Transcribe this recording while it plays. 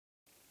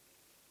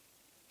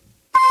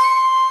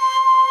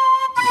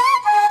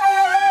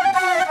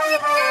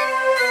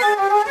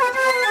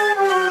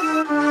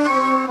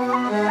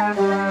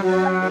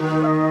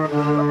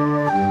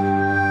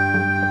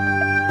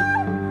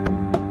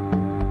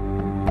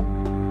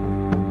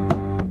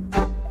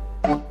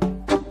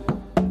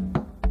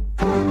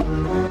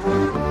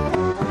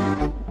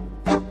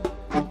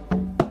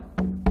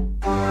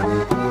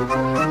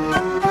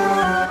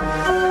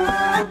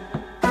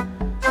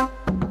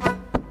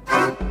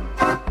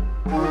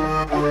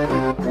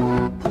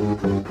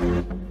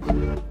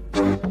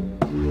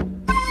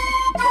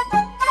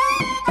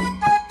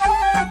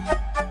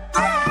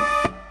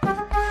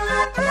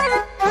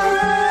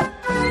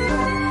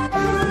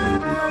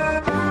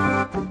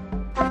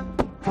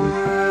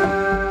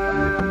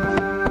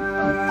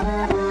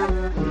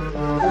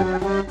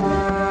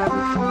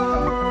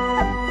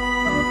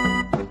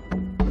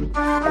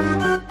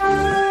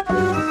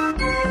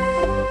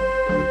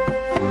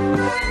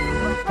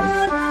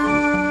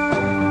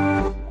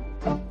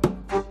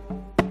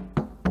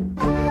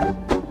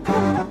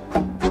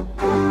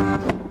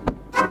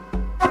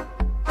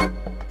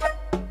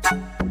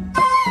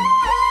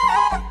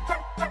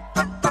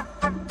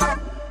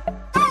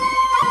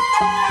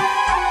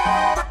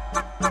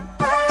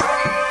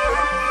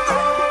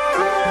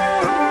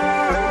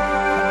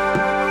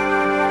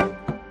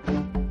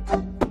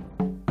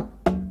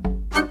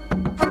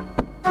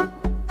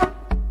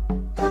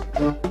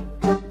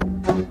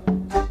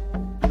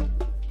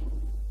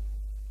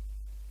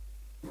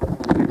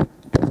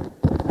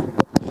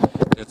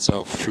That's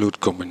our flute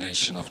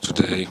combination of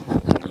today.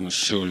 I'm going to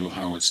show you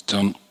how it's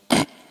done.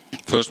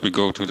 First we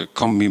go to the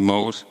combi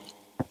mode.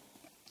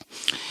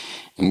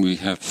 And we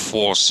have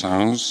 4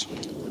 sounds.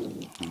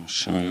 I'll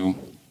show you.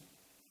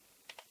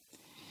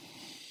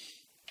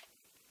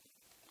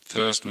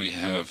 First we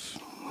have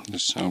the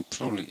sound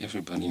probably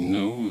everybody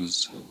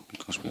knows,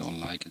 because we all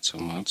like it so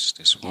much,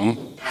 this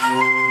one.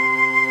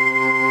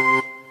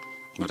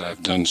 But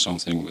I've done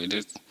something with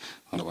it,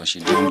 otherwise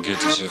you don't get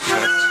this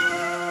effect.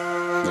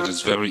 But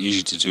it's very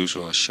easy to do,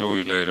 so I'll show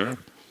you later.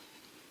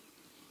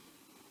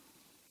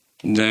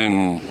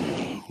 Then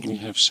we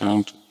have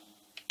sound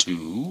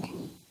 2.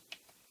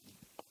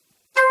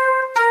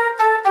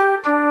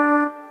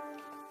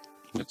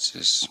 What's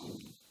this?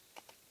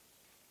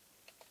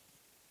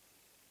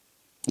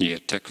 The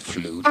attack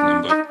flute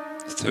number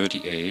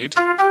 38.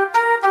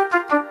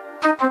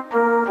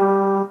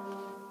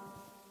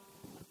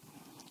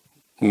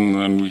 And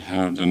then we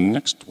have the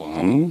next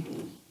one.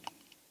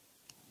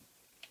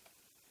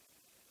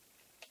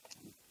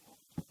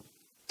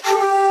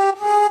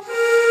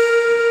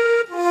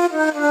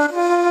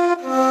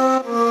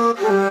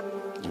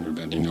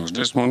 Everybody knows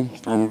this one,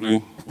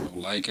 probably. I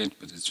like it,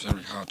 but it's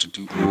very hard to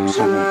do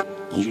something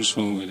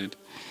useful with it.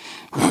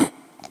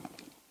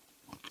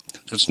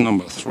 That's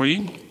number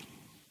 3.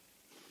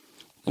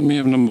 Then we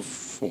have number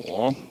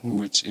 4,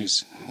 which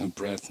is a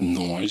breath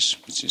noise,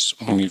 which is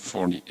only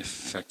for the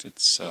effect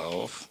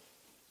itself.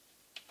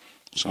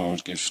 So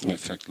it gives an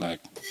effect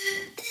like.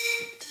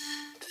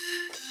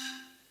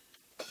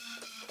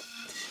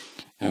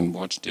 And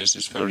watch this,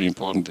 it's very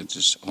important, it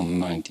is on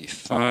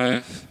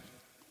 95.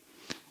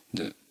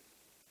 The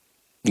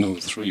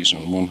number 3 is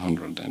on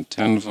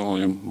 110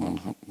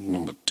 volume,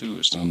 number 2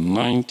 is on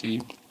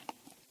 90.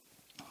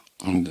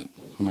 And the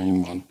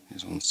main one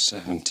is on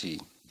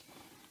 70.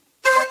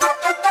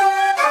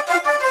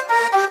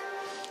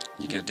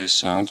 You get this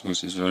sound,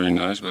 which is very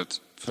nice, but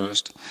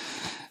first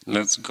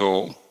let's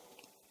go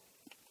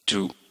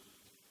to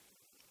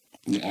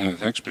the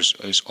NFX, which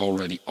is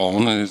already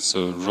on, and it's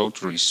a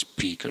rotary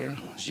speaker,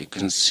 as you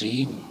can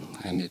see,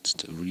 and it's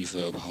the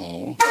reverb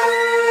hall.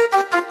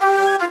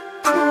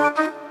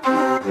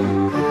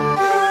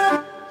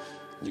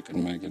 You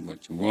can make it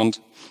what you want.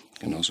 You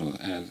can also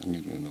add a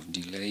little bit of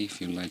delay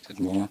if you like it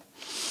more.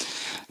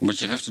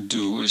 What you have to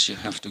do is you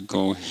have to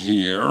go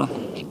here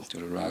to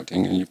the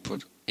routing and you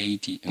put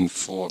 80 and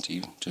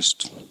 40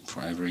 just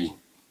for every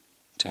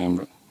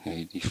timbre.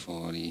 80,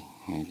 40,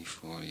 80,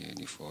 40,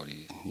 80,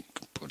 40. You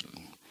can put it,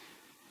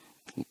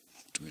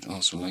 do it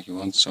also like you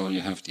want. So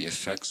you have the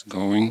effects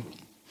going.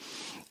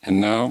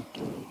 And now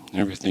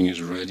everything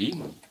is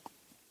ready.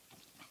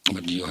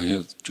 But you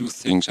have 2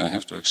 things I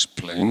have to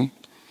explain.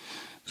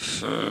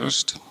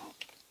 First,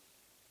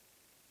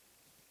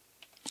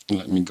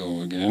 let me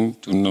go again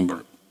to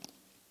number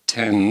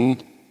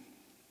 10,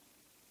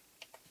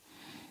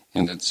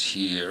 and that's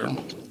here,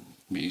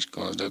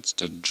 because that's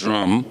the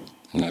drum,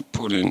 and I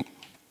put in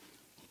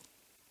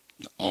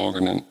the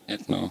organ and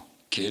ethno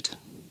kit.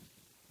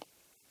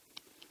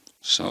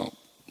 So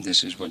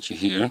this is what you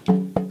hear,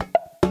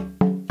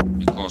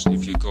 because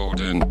if you go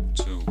then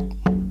to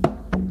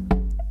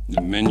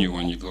the menu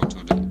and you go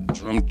to the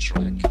drum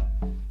track,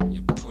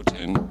 you put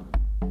in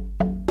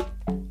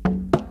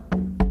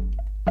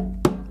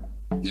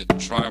the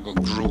tribal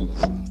groove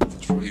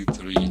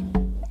 3/3.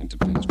 It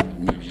depends,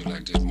 maybe you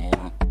like this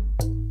more.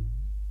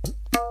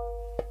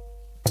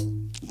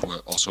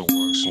 It also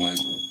works like.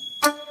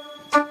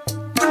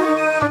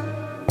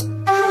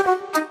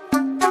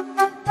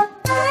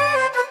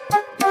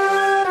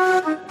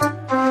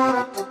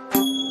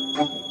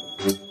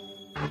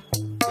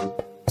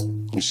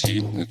 You see,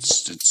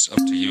 it's up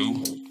to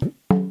you.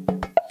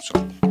 So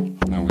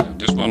now we have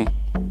this one,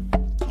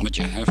 but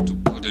you have to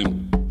put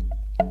in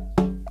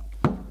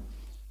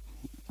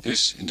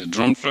this in the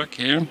drum track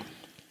here,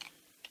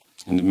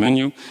 in the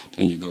menu.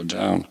 Then you go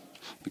down,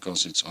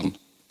 because it's on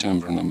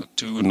timbre number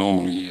 2.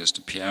 Normally here's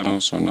the piano,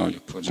 so now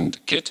you put in the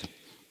kit.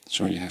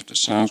 So you have the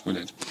sounds with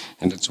it,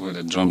 and that's where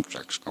the drum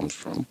tracks comes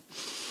from.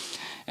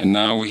 And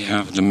now we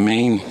have the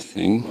main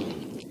thing,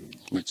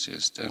 which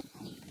is the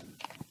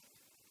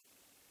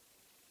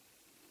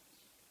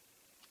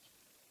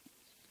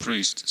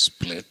priest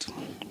split.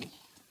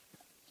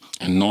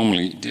 And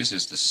normally this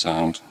is the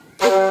sound.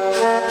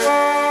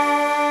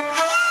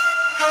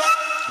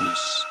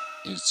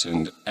 It's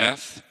in the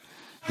F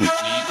and E,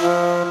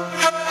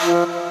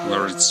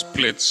 where it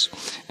splits,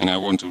 and I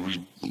want to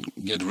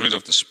get rid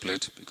of the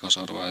split, because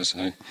otherwise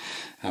I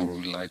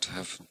would like to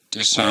have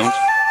this sound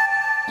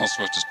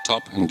also at the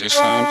top and this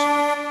sound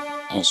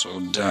also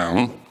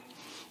down.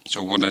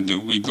 So what I do,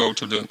 we go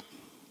to the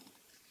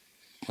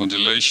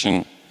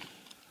modulation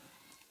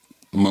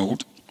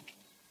mode,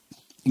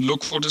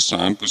 look for the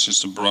sound, which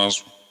is the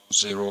brass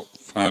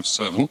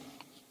 057,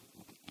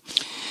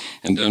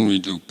 and then we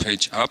do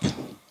page up,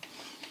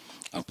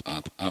 up,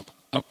 up, up,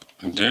 up,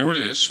 and there it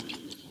is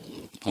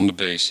on the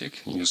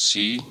basic. You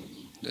see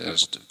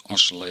there's the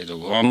oscillator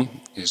 1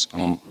 is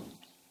on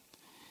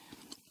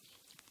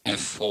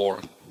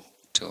F4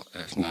 till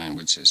F9,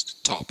 which is the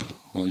top.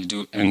 Well, you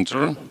do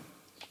enter.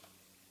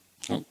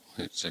 Oh,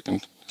 wait a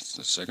second. That's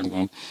the second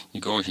one.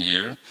 You go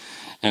here,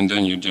 and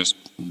then you just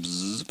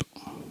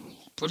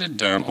put it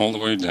down, all the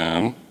way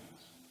down.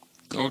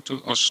 Go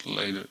to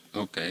oscillator.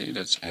 Okay,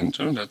 that's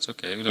enter. That's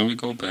okay. Then we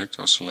go back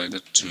to oscillator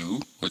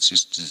 2, which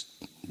is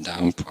the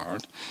down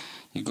part.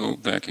 You go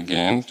back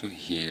again to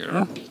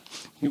here.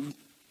 You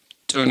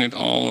turn it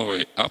all the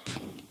way up.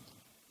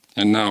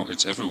 And now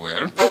it's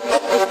everywhere.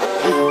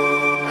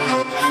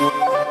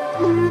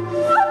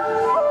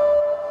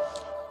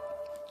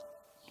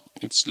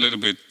 It's a little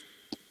bit,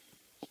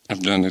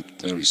 I've done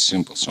it very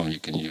simple so you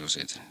can use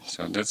it.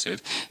 So that's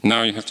it.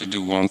 Now you have to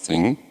do one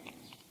thing.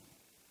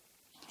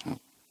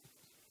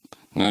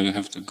 Now you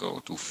have to go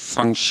to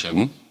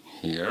function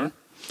here,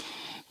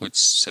 which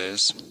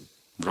says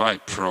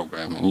write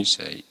program. And you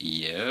say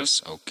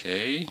yes,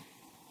 okay,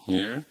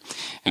 here.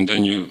 And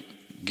then you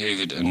gave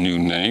it a new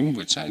name,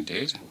 which I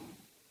did.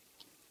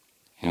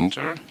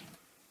 Enter.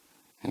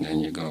 And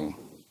then you go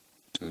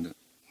to the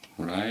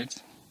right.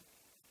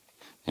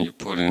 And you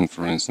put in,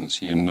 for instance,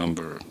 here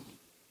number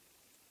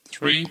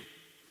 3.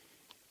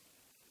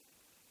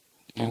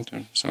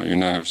 Enter. So you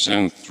now have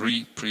Zen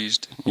 3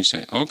 priest. You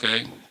say,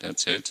 okay,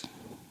 that's it.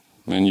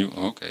 Menu,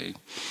 okay.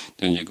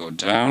 Then you go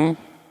down.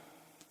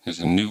 There's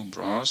a new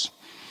brass.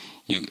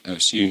 You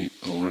see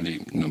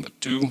already number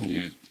 2.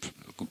 You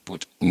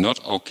put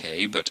not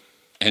okay, but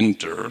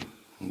enter.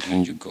 And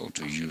then you go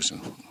to use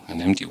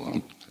an empty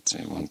one. Let's say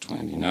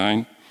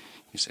 129.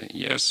 You say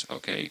yes,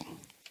 okay.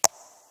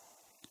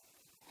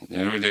 And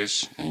there it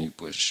is. And you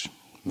push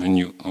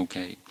menu,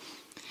 okay.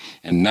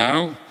 And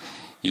now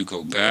you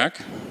go back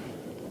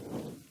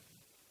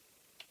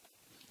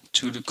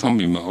to the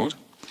combi mode,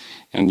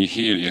 and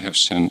here you have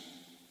Zen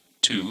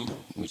 2,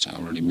 which I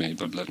already made,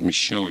 but let me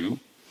show you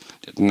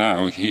that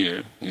now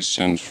here is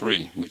Zen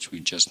 3, which we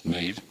just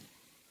made.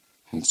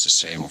 And it's the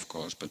same, of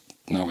course, but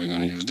now we're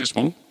going to use this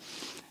one.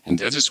 And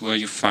that is where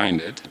you find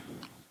it,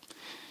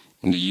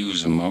 in the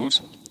user mode.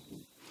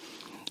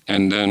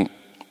 And then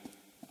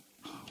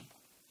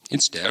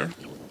it's there,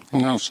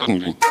 and now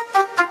suddenly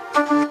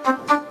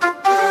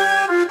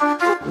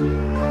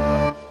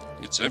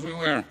it's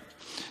everywhere.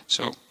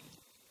 So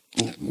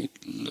let me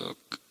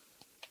look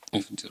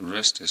if the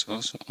rest is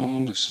also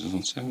on. This is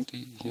on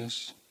 70,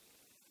 yes.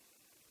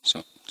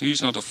 So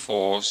these are the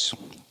 4s.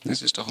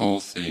 This is the whole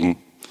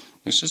thing.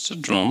 This is the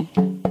drum.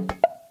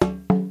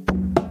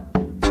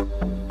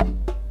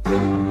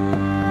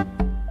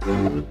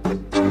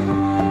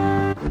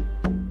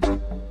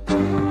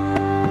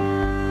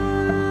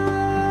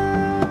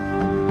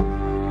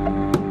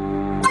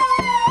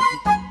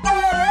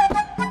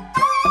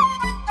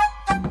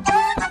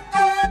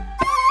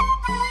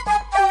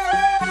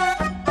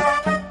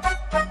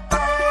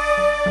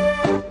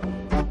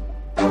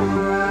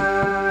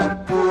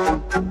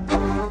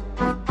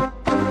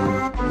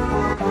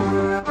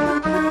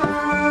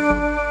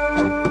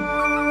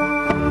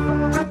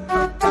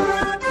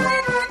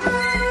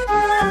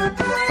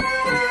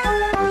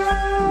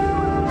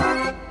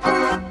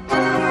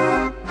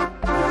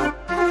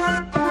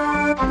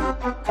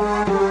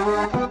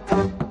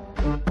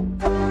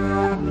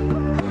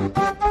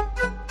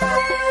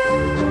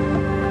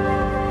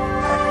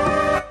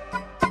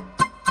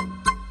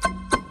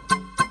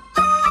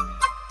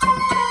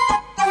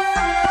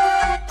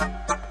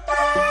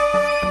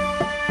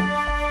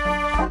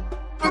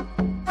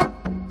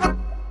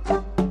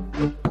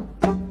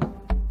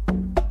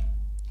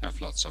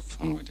 Lots of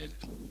fun with it.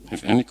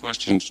 If any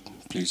questions,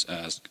 please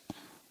ask.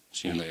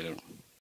 See you later.